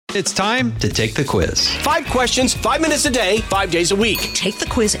It's time to take the quiz. 5 questions, 5 minutes a day, 5 days a week. Take the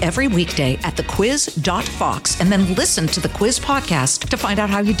quiz every weekday at thequiz.fox and then listen to the quiz podcast to find out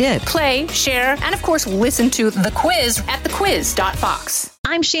how you did. Play, share, and of course, listen to The Quiz at thequiz.fox.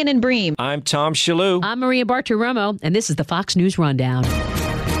 I'm Shannon Bream. I'm Tom Shalhoub. I'm Maria Bartiromo, and this is the Fox News Rundown.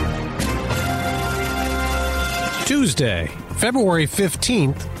 Tuesday, February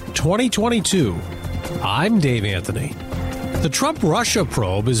 15th, 2022. I'm Dave Anthony. The Trump-Russia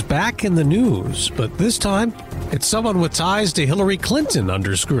probe is back in the news, but this time, it's someone with ties to Hillary Clinton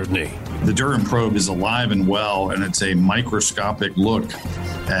under scrutiny. The Durham probe is alive and well, and it's a microscopic look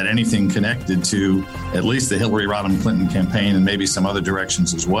at anything connected to at least the Hillary Rodham Clinton campaign and maybe some other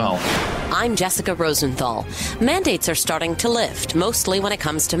directions as well. I'm Jessica Rosenthal. Mandates are starting to lift, mostly when it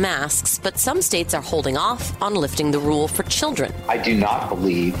comes to masks, but some states are holding off on lifting the rule for children. I do not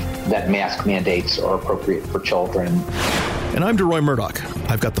believe that mask mandates are appropriate for children. And I'm DeRoy Murdoch.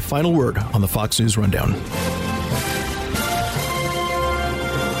 I've got the final word on the Fox News Rundown.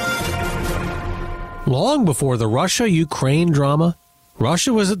 Long before the Russia-Ukraine drama,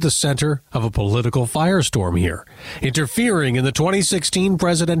 Russia was at the center of a political firestorm here, interfering in the 2016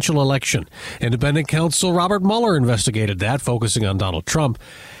 presidential election. Independent counsel Robert Mueller investigated that, focusing on Donald Trump.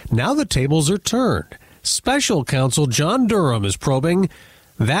 Now the tables are turned. Special counsel John Durham is probing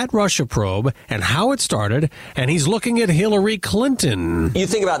that Russia probe and how it started, and he's looking at Hillary Clinton. You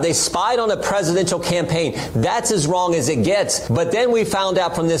think about it, they spied on a presidential campaign. That's as wrong as it gets. But then we found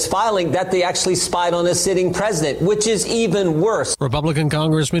out from this filing that they actually spied on a sitting president, which is even worse. Republican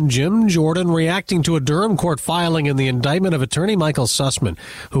Congressman Jim Jordan reacting to a Durham court filing in the indictment of attorney Michael Sussman,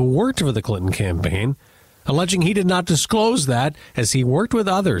 who worked for the Clinton campaign, alleging he did not disclose that as he worked with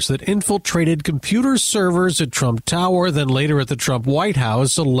others that infiltrated computer servers at Trump Tower, then later at the Trump White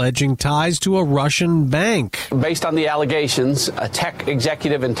House, alleging ties to a Russian bank. Based on the allegations, a tech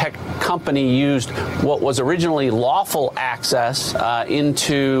executive and tech company used what was originally lawful access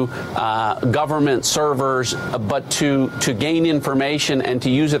into government servers, but to gain information and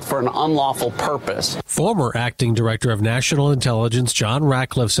to use it for an unlawful purpose. Former acting director of national intelligence John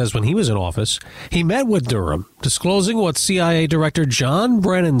Ratcliffe says when he was in office, he met with Durham, disclosing what CIA Director John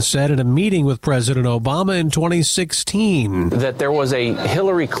Brennan said at a meeting with President Obama in 2016. That there was a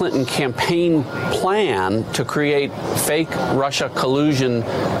Hillary Clinton campaign plan to create fake Russia collusion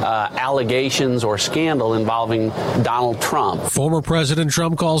allegations or scandal involving Donald Trump. Former President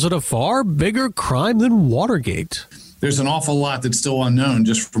Trump calls it a far bigger crime than Watergate. There's an awful lot that's still unknown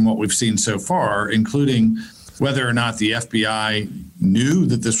just from what we've seen so far, including whether or not the FBI knew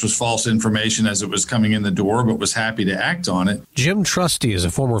that this was false information as it was coming in the door, but was happy to act on it. Jim Trusty is a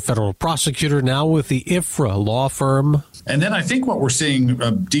former federal prosecutor now with the IFRA law firm. And then I think what we're seeing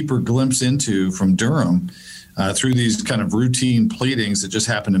a deeper glimpse into from Durham through these kind of routine pleadings that just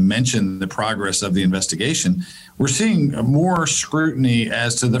happen to mention the progress of the investigation, we're seeing more scrutiny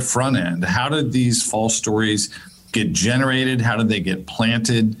as to the front end. How did these false stories get generated? How did they get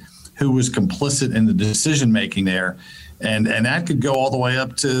planted? Who was complicit in the decision-making there? And that could go all the way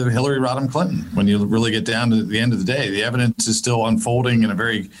up to Hillary Rodham Clinton when you really get down to the end of the day. The evidence is still unfolding in a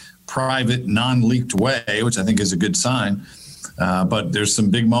very private, non-leaked way, which I think is a good sign. But there's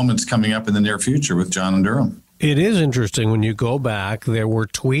some big moments coming up in the near future with John and Durham. It is interesting when you go back. There were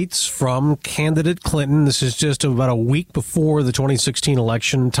tweets from candidate Clinton. This is just about a week before the 2016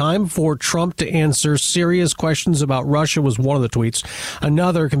 election. Time for Trump to answer serious questions about Russia was one of the tweets.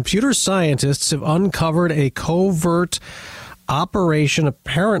 Another, computer scientists have uncovered a covert operation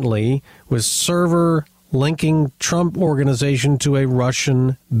apparently with server linking Trump organization to a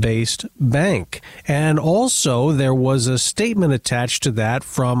Russian-based bank. And also there was a statement attached to that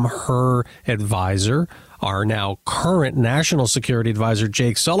from her advisor, our now current national security advisor,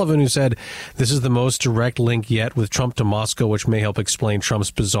 Jake Sullivan, who said this is the most direct link yet with Trump to Moscow, which may help explain Trump's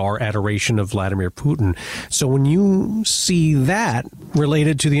bizarre adoration of Vladimir Putin. So when you see that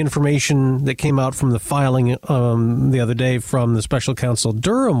related to the information that came out from the filing the other day from the special counsel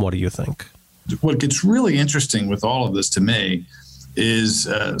Durham, what do you think? What gets really interesting with all of this to me is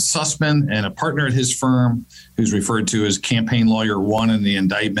Sussman and a partner at his firm, who's referred to as campaign lawyer one in the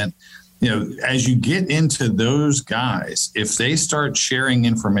indictment. You know, as you get into those guys, if they start sharing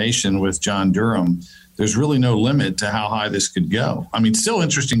information with John Durham, there's really no limit to how high this could go. I mean, still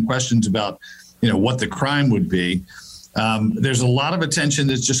interesting questions about, what the crime would be. There's a lot of attention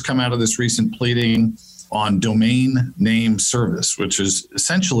that's just come out of this recent pleading on domain name service, which is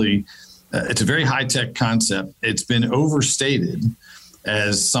essentially, it's a very high-tech concept. It's been overstated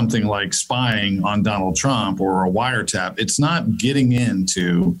as something like spying on Donald Trump or a wiretap. It's not getting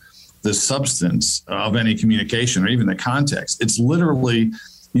into the substance of any communication or even the context. It's literally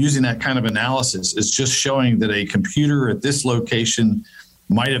using that kind of analysis is just showing that a computer at this location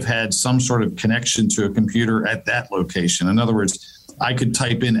might have had some sort of connection to a computer at that location. In other words, I could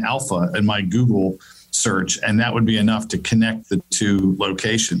type in alpha in my Google search, and that would be enough to connect the two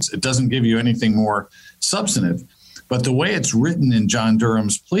locations. It doesn't give you anything more substantive. But the way it's written in John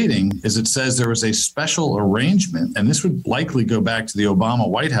Durham's pleading is it says there was a special arrangement, and this would likely go back to the Obama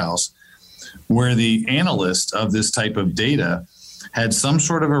White House, where the analyst of this type of data had some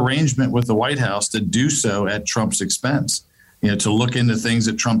sort of arrangement with the White House to do so at Trump's expense, to look into things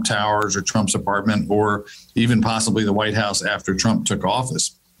at Trump Towers or Trump's apartment, or even possibly the White House after Trump took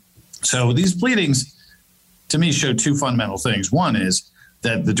office. So these pleadings, to me, show two fundamental things. One is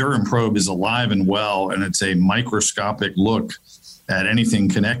that the Durham probe is alive and well, and it's a microscopic look at anything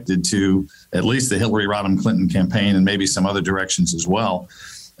connected to at least the Hillary Rodham Clinton campaign and maybe some other directions as well.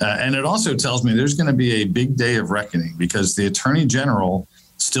 And it also tells me there's going to be a big day of reckoning because the Attorney General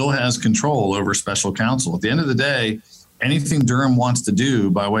still has control over special counsel. At the end of the day, anything Durham wants to do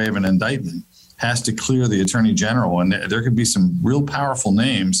by way of an indictment has to clear the Attorney General. And there could be some real powerful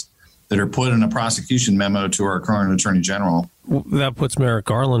names that are put in a prosecution memo to our current Attorney General. That puts Merrick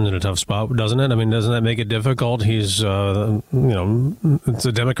Garland in a tough spot, doesn't it? I mean, doesn't that make it difficult? He's, it's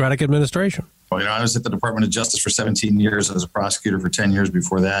a Democratic administration. Well, I was at the Department of Justice for 17 years. I was a prosecutor for 10 years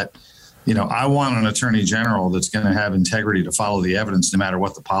before that. I want an Attorney General that's going to have integrity to follow the evidence no matter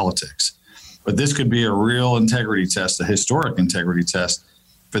what the politics. But this could be a real integrity test, a historic integrity test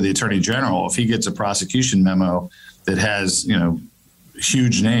for the Attorney General if he gets a prosecution memo that has,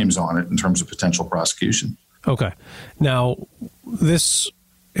 huge names on it in terms of potential prosecution. Okay. Now, this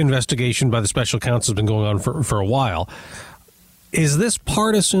investigation by the special counsel has been going on for a while. Is this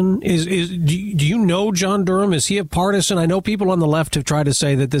partisan? Do you know John Durham? Is he a partisan? I know people on the left have tried to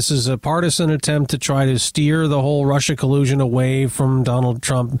say that this is a partisan attempt to try to steer the whole Russia collusion away from Donald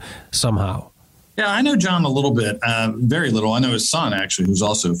Trump somehow. Yeah, I know John a little bit, very little. I know his son, actually, who's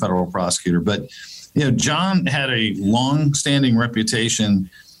also a federal prosecutor. But, John had a long-standing reputation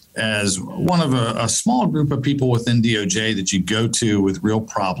as one of a small group of people within DOJ that you go to with real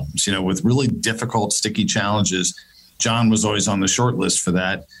problems, with really difficult, sticky challenges. John was always on the short list for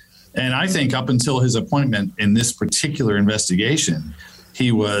that. And I think up until his appointment in this particular investigation,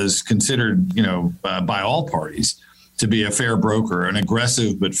 he was considered, by all parties to be a fair broker, an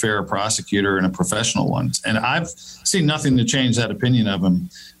aggressive but fair prosecutor, and a professional one. And I've seen nothing to change that opinion of him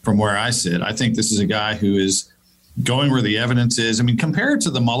from where I sit. I think this is a guy who is going where the evidence is. I mean, compared to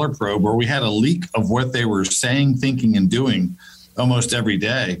the Mueller probe, where we had a leak of what they were saying, thinking, and doing almost every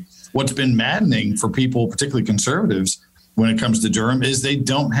day, what's been maddening for people, particularly conservatives, when it comes to Durham, is they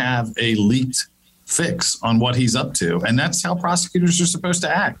don't have a leaked fix on what he's up to. And that's how prosecutors are supposed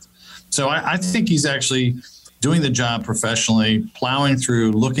to act. So I think he's actually doing the job professionally, plowing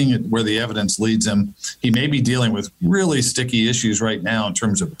through, looking at where the evidence leads him. He may be dealing with really sticky issues right now in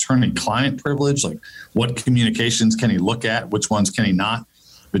terms of attorney-client privilege, like what communications can he look at, which ones can he not,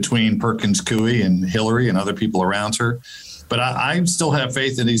 between Perkins Coie and Hillary and other people around her. But I still have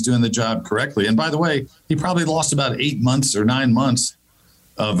faith that he's doing the job correctly. And by the way, he probably lost about 8 months or 9 months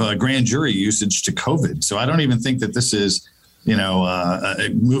of grand jury usage to COVID. So I don't even think that this is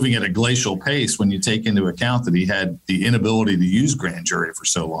moving at a glacial pace when you take into account that he had the inability to use grand jury for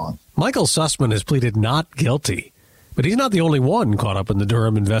so long. Michael Sussman has pleaded not guilty, but he's not the only one caught up in the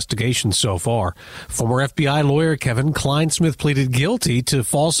Durham investigation so far. Former FBI lawyer Kevin Kleinsmith pleaded guilty to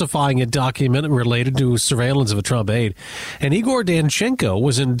falsifying a document related to surveillance of a Trump aide. And Igor Danchenko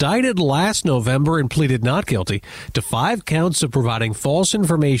was indicted last November and pleaded not guilty to 5 counts of providing false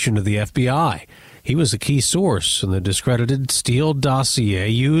information to the FBI. He was a key source in the discredited Steele dossier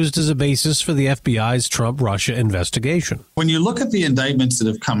used as a basis for the FBI's Trump-Russia investigation. When you look at the indictments that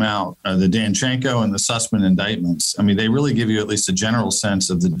have come out, the Danchenko and the Sussman indictments, I mean, they really give you at least a general sense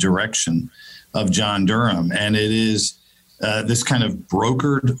of the direction of John Durham. And it is this kind of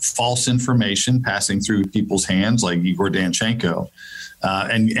brokered false information passing through people's hands like Igor Danchenko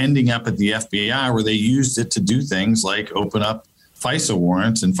and ending up at the FBI where they used it to do things like open up FISA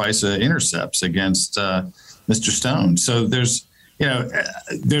warrants and FISA intercepts against Mr. Stone. So there's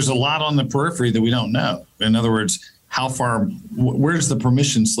a lot on the periphery that we don't know. In other words, where does the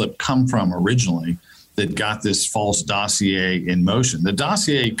permission slip come from originally that got this false dossier in motion? The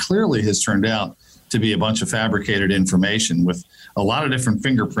dossier clearly has turned out to be a bunch of fabricated information with a lot of different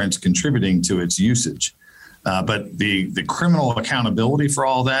fingerprints contributing to its usage. But the criminal accountability for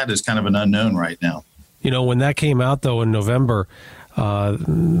all that is kind of an unknown right now. When that came out, though, in November,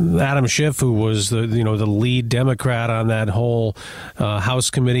 Adam Schiff, who was the lead Democrat on that whole House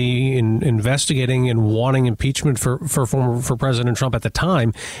committee investigating and wanting impeachment for President Trump at the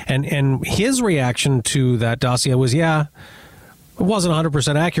time, and his reaction to that dossier was, it wasn't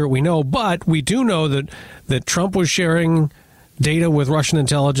 100% accurate, we know, but we do know that Trump was sharing data with Russian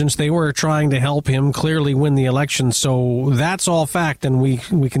intelligence. They were trying to help him clearly win the election. So that's all fact, and we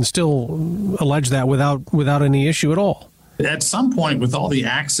can still allege that without any issue at all. At some point, with all the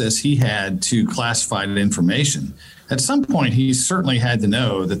access he had to classified information, at some point he certainly had to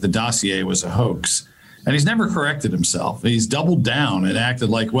know that the dossier was a hoax. And he's never corrected himself. He's doubled down and acted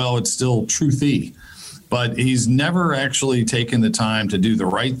like, well, it's still truthy. But he's never actually taken the time to do the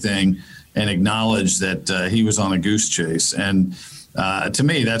right thing and acknowledge that he was on a goose chase. And to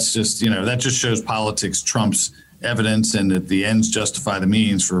me, that's just, that just shows politics trumps evidence, and that the ends justify the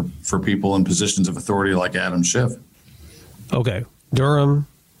means for people in positions of authority like Adam Schiff. Okay, Durham,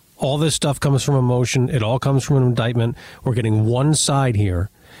 all this stuff comes from emotion. It all comes from an indictment. We're getting one side here.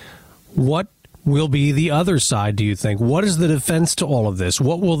 What will be the other side, do you think? What is the defense to all of this?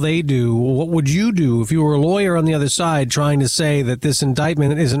 What will they do? What would you do if you were a lawyer on the other side trying to say that this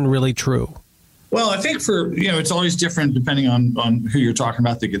indictment isn't really true? Well, I think it's always different depending on who you're talking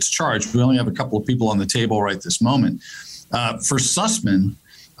about that gets charged. We only have a couple of people on the table right this moment. For Sussman,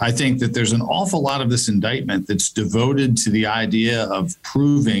 I think that there's an awful lot of this indictment that's devoted to the idea of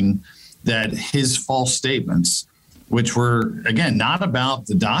proving that his false statements, which were, again, not about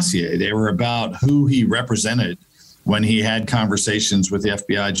the dossier, they were about who he represented when he had conversations with the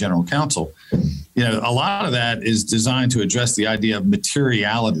FBI general counsel. A lot of that is designed to address the idea of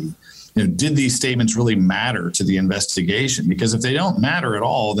materiality. Did these statements really matter to the investigation? Because if they don't matter at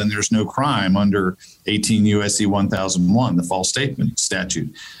all, then there's no crime under 18 U.S.C. 1001, the false statement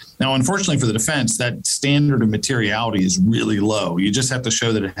statute. Now, unfortunately for the defense, that standard of materiality is really low. You just have to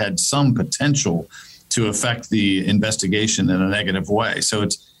show that it had some potential to affect the investigation in a negative way. So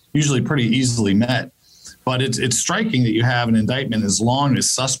it's usually pretty easily met. But it's striking that you have an indictment as long as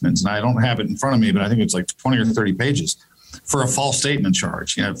Sussman's, and I don't have it in front of me, but I think it's like 20 or 30 pages for a false statement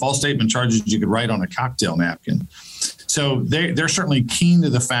charge. False statement charges you could write on a cocktail napkin. So they're certainly keen to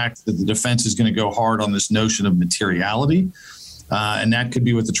the fact that the defense is going to go hard on this notion of materiality. And that could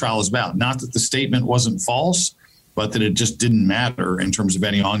be what the trial is about. Not that the statement wasn't false, but that it just didn't matter in terms of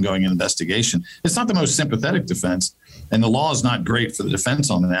any ongoing investigation. It's not the most sympathetic defense, and the law is not great for the defense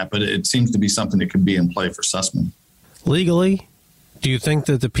on that, but it seems to be something that could be in play for Sussman. Legally, do you think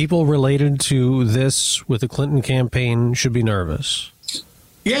that the people related to this with the Clinton campaign should be nervous?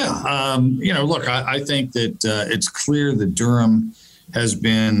 Yeah. Look, I think that it's clear that Durham has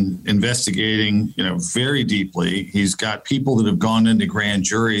been investigating, very deeply. He's got people that have gone into grand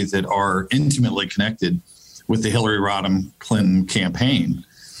jury that are intimately connected with the Hillary Rodham Clinton campaign.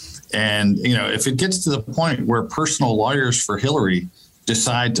 And, if it gets to the point where personal lawyers for Hillary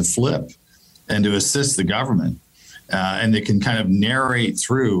decide to flip and to assist the government, and they can kind of narrate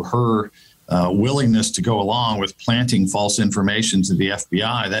through her willingness to go along with planting false information to the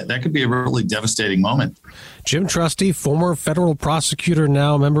FBI, that could be a really devastating moment. Jim Trusty, former federal prosecutor,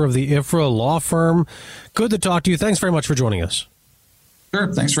 now a member of the IFRA law firm. Good to talk to you. Thanks very much for joining us.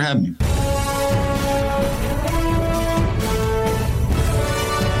 Sure. Thanks for having me.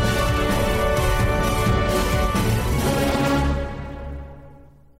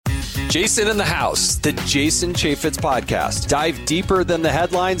 Jason in the House, the Jason Chaffetz podcast. Dive deeper than the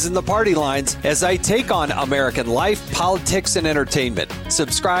headlines and the party lines as I take on American life, politics, and entertainment.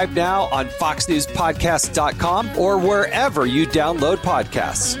 Subscribe now on foxnewspodcast.com or wherever you download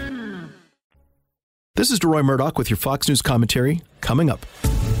podcasts. This is DeRoy Murdoch with your Fox News commentary coming up.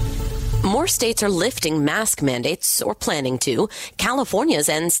 More states are lifting mask mandates or planning to. California's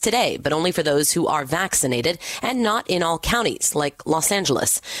ends today, but only for those who are vaccinated and not in all counties like Los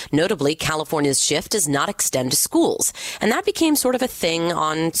Angeles. Notably, California's shift does not extend to schools. And that became sort of a thing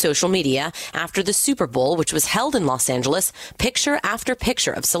on social media after the Super Bowl, which was held in Los Angeles. Picture after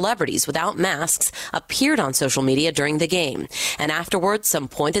picture of celebrities without masks appeared on social media during the game. And afterwards, some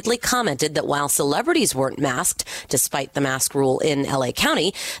pointedly commented that while celebrities weren't masked, despite the mask rule in LA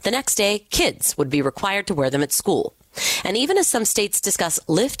County, the next day, kids would be required to wear them at school. And even as some states discuss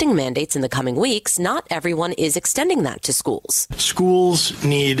lifting mandates in the coming weeks, not everyone is extending that to schools. Schools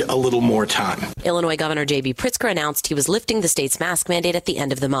need a little more time. Illinois Governor J.B. Pritzker announced he was lifting the state's mask mandate at the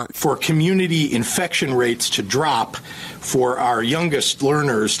end of the month. For community infection rates to drop, for our youngest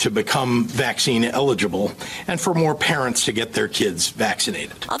learners to become vaccine eligible, and for more parents to get their kids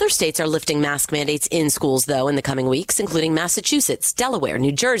vaccinated. Other states are lifting mask mandates in schools, though, in the coming weeks, including Massachusetts, Delaware,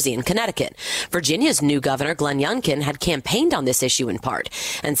 New Jersey, and Connecticut. Virginia's new governor, Glenn Youngkin, administration had campaigned on this issue in part,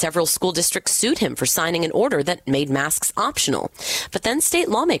 and several school districts sued him for signing an order that made masks optional. But then state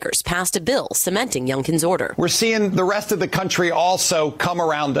lawmakers passed a bill cementing Youngkin's order. We're seeing the rest of the country also come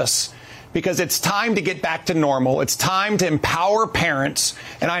around us, because it's time to get back to normal. It's time to empower parents.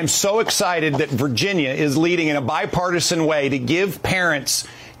 And I am so excited that Virginia is leading in a bipartisan way to give parents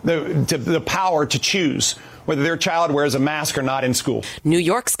the power to choose whether their child wears a mask or not in school. New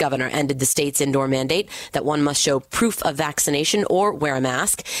York's governor ended the state's indoor mandate that one must show proof of vaccination or wear a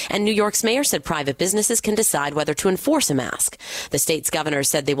mask. And New York's mayor said private businesses can decide whether to enforce a mask. The state's governor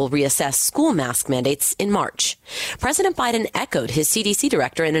said they will reassess school mask mandates in March. President Biden echoed his CDC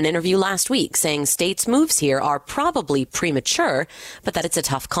director in an interview last week, saying states' moves here are probably premature, but that it's a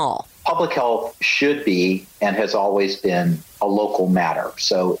tough call. Public health should be and has always been a local matter.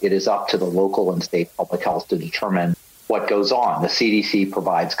 So it is up to the local and state public health to determine what goes on. The CDC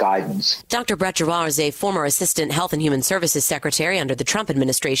provides guidance. Dr. Brett Giroir is a former Assistant Health and Human Services Secretary under the Trump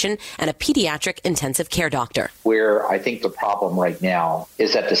administration and a pediatric intensive care doctor. Where I think the problem right now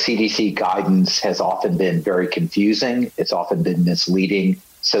is that the CDC guidance has often been very confusing. It's often been misleading.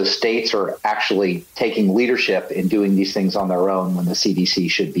 So states are actually taking leadership in doing these things on their own when the CDC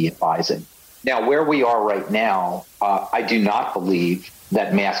should be advising. Now, where we are right now, I do not believe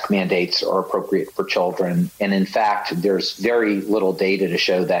that mask mandates are appropriate for children. And in fact, there's very little data to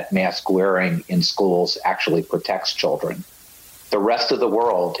show that mask wearing in schools actually protects children. The rest of the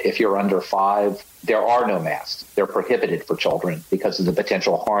world, if you're under 5, there are no masks. They're prohibited for children because of the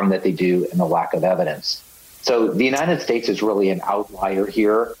potential harm that they do and the lack of evidence. So the United States is really an outlier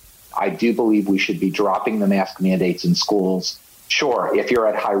here. I do believe we should be dropping the mask mandates in schools. Sure, if you're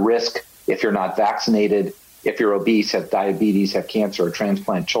at high risk, if you're not vaccinated, if you're obese, have diabetes, have cancer, or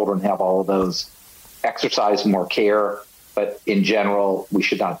transplant, children have all of those, exercise more care. But in general, we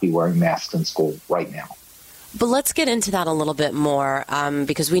should not be wearing masks in school right now. But let's get into that a little bit more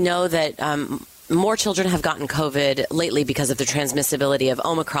because we know that more children have gotten COVID lately because of the transmissibility of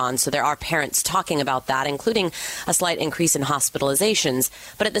Omicron. So there are parents talking about that, including a slight increase in hospitalizations.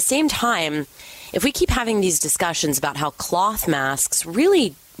 But at the same time, if we keep having these discussions about how cloth masks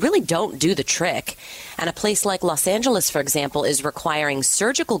really don't do the trick, and a place like Los Angeles, for example, is requiring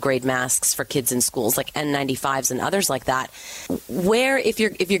surgical grade masks for kids in schools like N95s and others like that, where if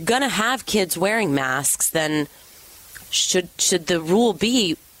you're going to have kids wearing masks, then should the rule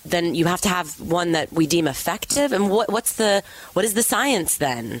be then you have to have one that we deem effective? And what is the science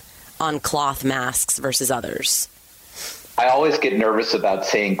then on cloth masks versus others? I always get nervous about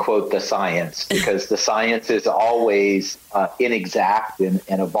saying, quote, the science, because the science is always inexact and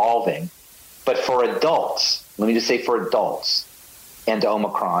evolving. But for adults, let me just say for adults and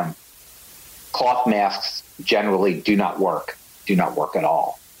Omicron, cloth masks generally do not work at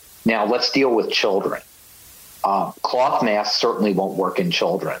all. Now, let's deal with children. Cloth masks certainly won't work in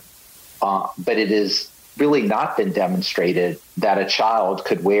children, but it has really not been demonstrated that a child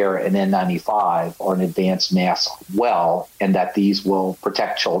could wear an N95 or an advanced mask well, and that these will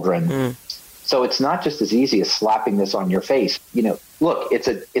protect children. So it's not just as easy as slapping this on your face. Look, it's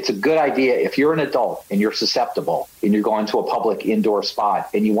a good idea if you're an adult and you're susceptible and you're going to a public indoor spot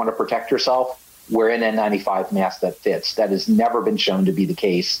and you want to protect yourself, wear an N95 mask that fits. That has never been shown to be the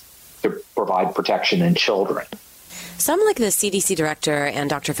case to provide protection in children. Some like the CDC director and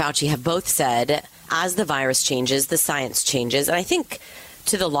Dr. Fauci have both said as the virus changes, the science changes. And I think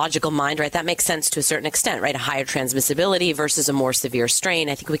to the logical mind, right, that makes sense to a certain extent, right? A higher transmissibility versus a more severe strain.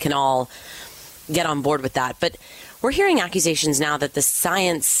 I think we can all get on board with that. But we're hearing accusations now that the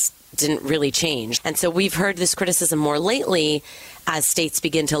science didn't really change. And so we've heard this criticism more lately as states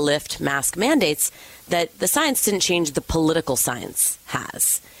begin to lift mask mandates that the science didn't change, the political science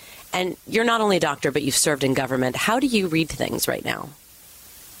has. And you're not only a doctor, but you've served in government. How do you read things right now?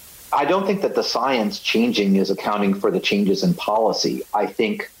 I don't think that the science changing is accounting for the changes in policy. I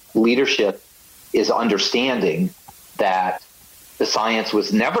think leadership is understanding that the science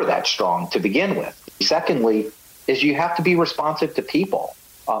was never that strong to begin with. Secondly, is you have to be responsive to people.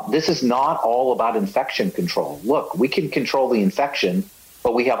 This is not all about infection control. Look, we can control the infection,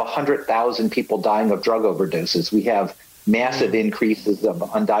 but we have 100,000 people dying of drug overdoses. We have massive increases of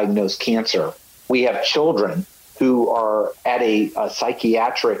undiagnosed cancer. We have children who are at a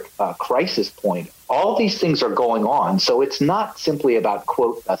psychiatric crisis point. All these things are going on. So it's not simply about,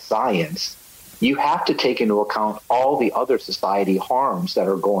 quote, a science. You have to take into account all the other society harms that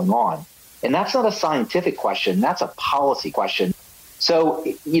are going on. And that's not a scientific question. That's a policy question. So,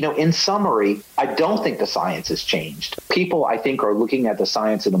 in summary, I don't think the science has changed. People, I think, are looking at the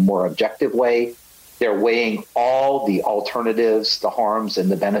science in a more objective way. They're weighing all the alternatives, the harms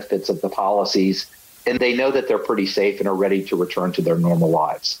and the benefits of the policies. and they know that they're pretty safe and are ready to return to their normal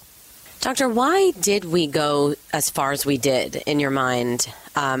lives. Doctor, why did we go as far as we did, in your mind,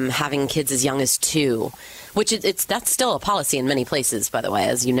 having kids as young as 2? Which that's still a policy in many places, by the way,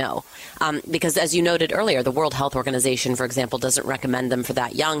 as you know. Because as you noted earlier, the World Health Organization, for example, doesn't recommend them for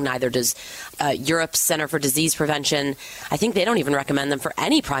that young. Neither does Europe's Center for Disease Prevention. I think they don't even recommend them for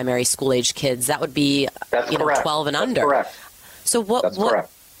any primary school-age kids. That would be 12 and under. Correct. So correct.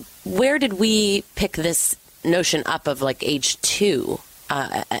 Where did we pick this notion up of like age 2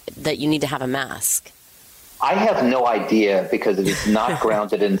 that you need to have a mask? I have no idea because it is not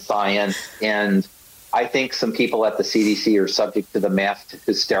grounded in science, and I think some people at the CDC are subject to the mask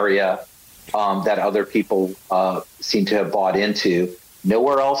hysteria that other people seem to have bought into.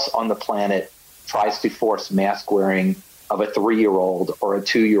 Nowhere else on the planet tries to force mask wearing of a 3-year-old or a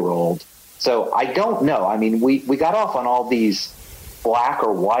 2-year-old. So I don't know. I mean, we got off on all these black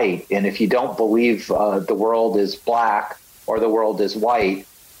or white, and if you don't believe the world is black or the world is white,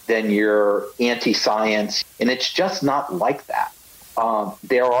 then you're anti-science, and it's just not like that.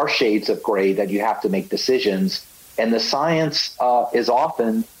 There are shades of gray that you have to make decisions, and the science is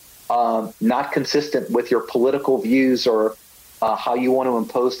often not consistent with your political views or how you want to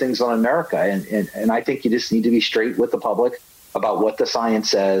impose things on America. And I think you just need to be straight with the public about what the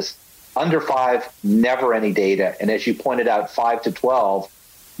science says. Under 5, never any data. And as you pointed out, 5 to 12,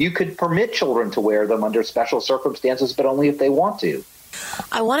 you could permit children to wear them under special circumstances, but only if they want to.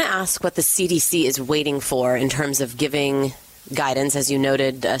 I want to ask what the CDC is waiting for in terms of giving guidance. As you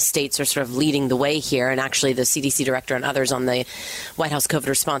noted, states are sort of leading the way here, and actually the CDC director and others on the White House COVID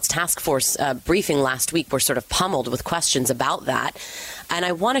response task force briefing last week were sort of pummeled with questions about that. And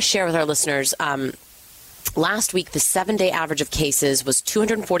I want to share with our listeners, last week the 7-day average of cases was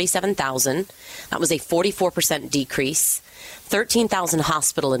 247,000. That was a 44% decrease. 13,000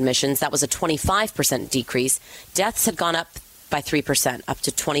 hospital admissions. That was a 25% decrease. Deaths had gone up by 3%, up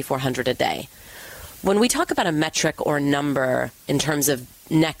to 2,400 a day. When we talk about a metric or number in terms of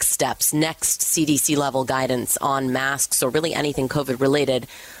next steps, next CDC level guidance on masks or really anything COVID related,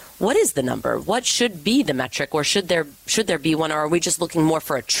 what is the number? What should be the metric, or should there be one, or are we just looking more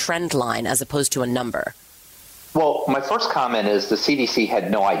for a trend line as opposed to a number? Well, my first comment is the CDC had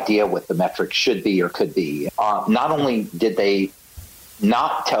no idea what the metric should be or could be. Not only did they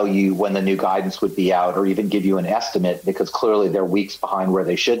not tell you when the new guidance would be out or even give you an estimate, because clearly they're weeks behind where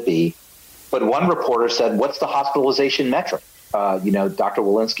they should be, but one reporter said, what's the hospitalization metric? Dr.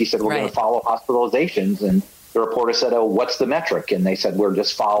 Walensky said, we're going to follow hospitalizations. And the reporter said, oh, what's the metric? And they said, we're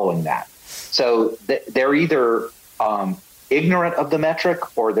just following that. So they're either ignorant of the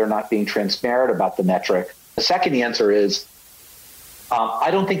metric or they're not being transparent about the metric. The second answer is, I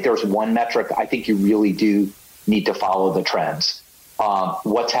don't think there's one metric. I think you really do need to follow the trends.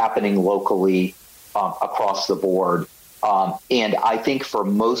 What's happening locally across the board. And I think for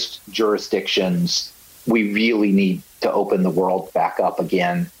most jurisdictions, we really need to open the world back up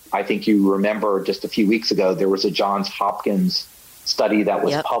again. I think you remember just a few weeks ago, there was a Johns Hopkins study that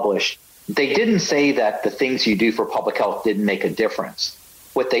was published. They didn't say that the things you do for public health didn't make a difference.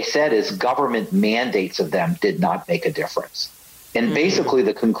 What they said is government mandates of them did not make a difference. And basically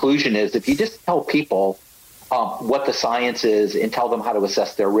the conclusion is if you just tell people what the science is and tell them how to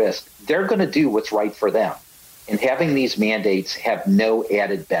assess their risk, they're going to do what's right for them. And having these mandates have no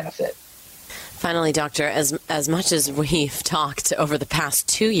added benefit. Finally, Doctor, as much as we've talked over the past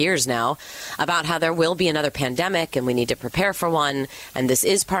 2 years now about how there will be another pandemic and we need to prepare for one, and this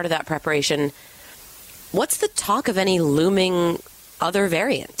is part of that preparation, what's the talk of any looming other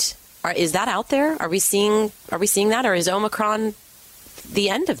variant? Is that out there? Are we seeing that, or is Omicron the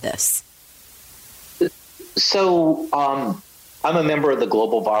end of this? So I'm a member of the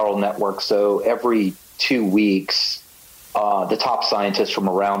Global Viral Network, so every 2 weeks, the top scientists from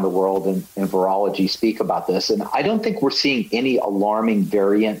around the world in virology speak about this. And I don't think we're seeing any alarming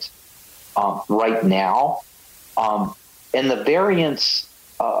variant right now. And the variants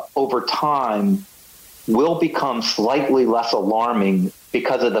over time will become slightly less alarming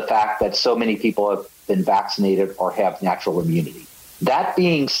because of the fact that so many people have been vaccinated or have natural immunity. That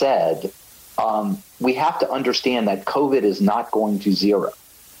being said, we have to understand that COVID is not going to zero.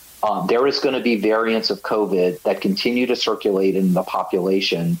 There is going to be variants of COVID that continue to circulate in the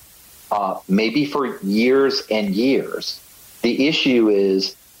population, maybe for years and years. The issue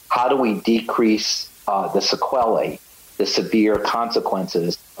is, how do we decrease the sequelae, the severe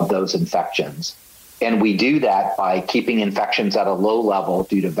consequences of those infections? And we do that by keeping infections at a low level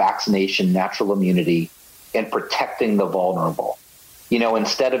due to vaccination, natural immunity, and protecting the vulnerable.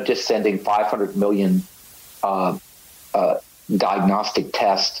 Instead of just sending 500 million diagnostic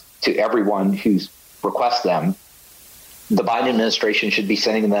tests to everyone who's request them, the Biden administration should be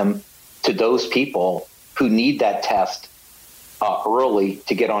sending them to those people who need that test early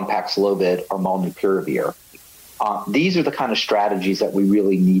to get on Paxlovid or molnupiravir. These are the kind of strategies that we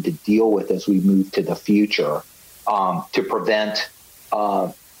really need to deal with as we move to the future to prevent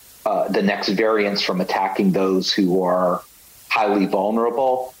the next variants from attacking those who are highly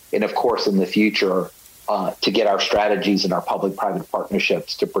vulnerable. And of course, in the future, to get our strategies and our public-private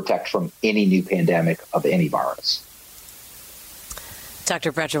partnerships to protect from any new pandemic of any virus.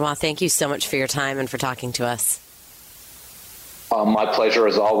 Dr. Brejawah, thank you so much for your time and for talking to us. My pleasure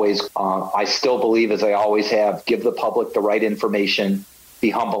as always. I still believe, as I always have, give the public the right information, be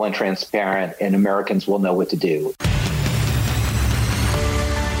humble and transparent, and Americans will know what to do.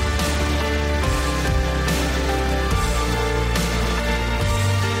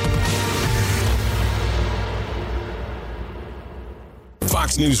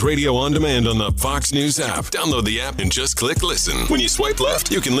 Fox News Radio on demand on the Fox News app. Download the app and just click listen. When you swipe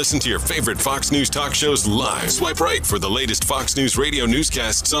left, you can listen to your favorite Fox News talk shows live. Swipe right for the latest Fox News Radio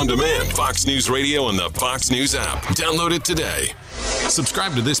newscasts on demand. Fox News Radio on the Fox News app. Download it today.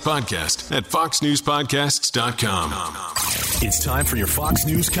 Subscribe to this podcast at foxnewspodcasts.com. It's time for your Fox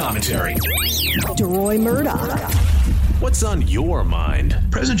News commentary. DeRoy Murdoch. What's on your mind?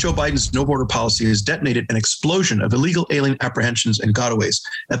 President Joe Biden's no-border policy has detonated an explosion of illegal alien apprehensions and gotaways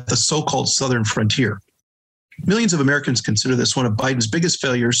at the so-called southern frontier. Millions of Americans consider this one of Biden's biggest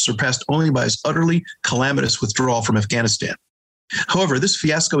failures, surpassed only by his utterly calamitous withdrawal from Afghanistan. However, this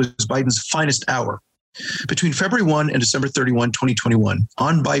fiasco is Biden's finest hour. Between February 1 and December 31, 2021,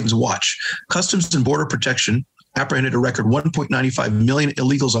 on Biden's watch, Customs and Border Protection apprehended a record 1.95 million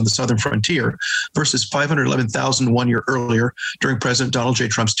illegals on the southern frontier versus 511,000 1 year earlier during President Donald J.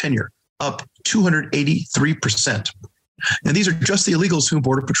 Trump's tenure, up 283%. And these are just the illegals whom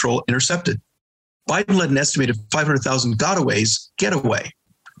Border Patrol intercepted. Biden let an estimated 500,000 gotaways get away.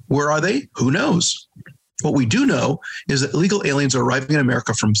 Where are they? Who knows? What we do know is that illegal aliens are arriving in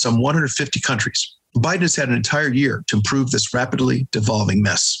America from some 150 countries. Biden has had an entire year to improve this rapidly devolving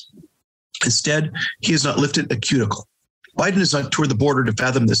mess. Instead, he has not lifted a cuticle. Biden has not toured the border to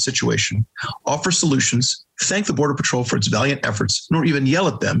fathom this situation, offer solutions, thank the Border Patrol for its valiant efforts, nor even yell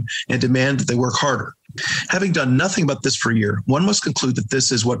at them and demand that they work harder. Having done nothing about this for a year, one must conclude that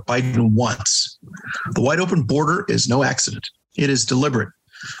this is what Biden wants. The wide open border is no accident. It is deliberate.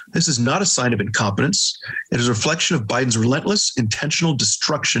 This is not a sign of incompetence. It is a reflection of Biden's relentless, intentional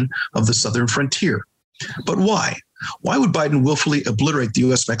destruction of the southern frontier. But why? Why would Biden willfully obliterate the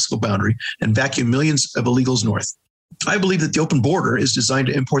U.S.-Mexico boundary and vacuum millions of illegals north? I believe that the open border is designed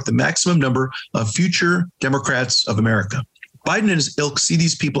to import the maximum number of future Democrats of America. Biden and his ilk see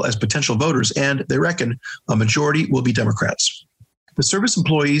these people as potential voters, and they reckon a majority will be Democrats. The Service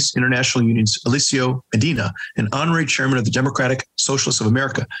Employees International Union's Alicio Medina, an honorary chairman of the Democratic Socialists of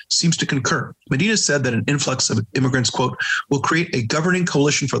America, seems to concur. Medina said that an influx of immigrants, quote, will create a governing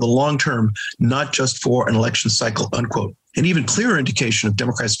coalition for the long term, not just for an election cycle, unquote. An even clearer indication of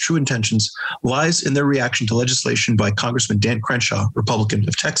Democrats' true intentions lies in their reaction to legislation by Congressman Dan Crenshaw, Republican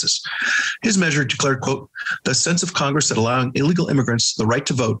of Texas. His measure declared, quote, the sense of Congress that allowing illegal immigrants the right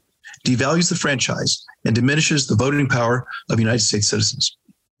to vote devalues the franchise and diminishes the voting power of United States citizens.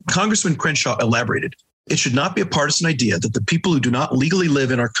 Congressman Crenshaw elaborated, it should not be a partisan idea that the people who do not legally live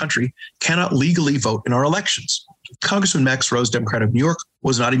in our country cannot legally vote in our elections. Congressman Max Rose, Democrat of New York,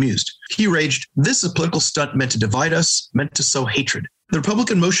 was not amused. He raged, this is a political stunt meant to divide us, meant to sow hatred. The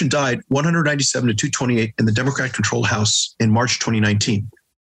Republican motion died 197 to 228 in the Democrat-controlled House in March 2019.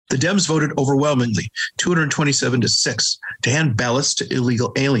 The Dems voted overwhelmingly, 227 to 6, to hand ballots to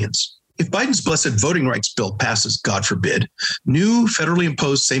illegal aliens. If Biden's blessed voting rights bill passes, God forbid, new federally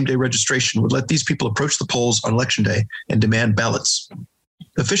imposed same-day registration would let these people approach the polls on Election Day and demand ballots.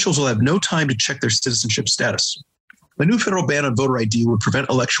 Officials will have no time to check their citizenship status. The new federal ban on voter ID would prevent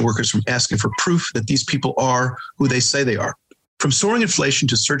election workers from asking for proof that these people are who they say they are. From soaring inflation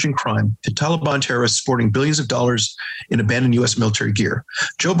to surging crime to Taliban terrorists sporting billions of dollars in abandoned U.S. military gear,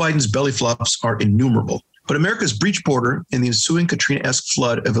 Joe Biden's belly flops are innumerable. But America's breached border and the ensuing Katrina-esque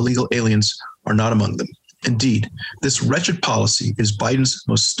flood of illegal aliens are not among them. Indeed, this wretched policy is Biden's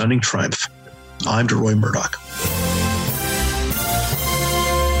most stunning triumph. I'm DeRoy Murdoch.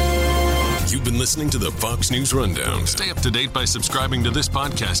 You've been listening to the Fox News Rundown. Stay up to date by subscribing to this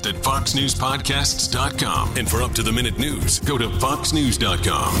podcast at foxnewspodcasts.com. And for up-to-the-minute news, go to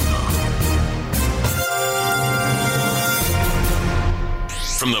foxnews.com.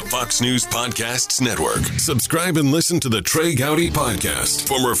 From the Fox News Podcasts Network. Subscribe and listen to the Trey Gowdy Podcast.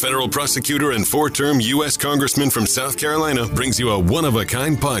 Former federal prosecutor and 4-term U.S. Congressman from South Carolina brings you a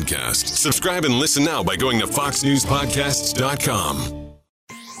one-of-a-kind podcast. Subscribe and listen now by going to foxnewspodcasts.com.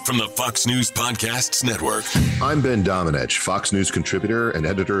 From the Fox News Podcasts Network. I'm Ben Domenech, Fox News contributor and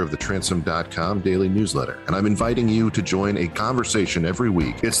editor of the Transom.com daily newsletter, and I'm inviting you to join a conversation every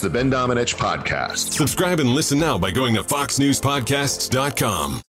week. It's the Ben Domenech Podcast. Subscribe and listen now by going to foxnewspodcasts.com.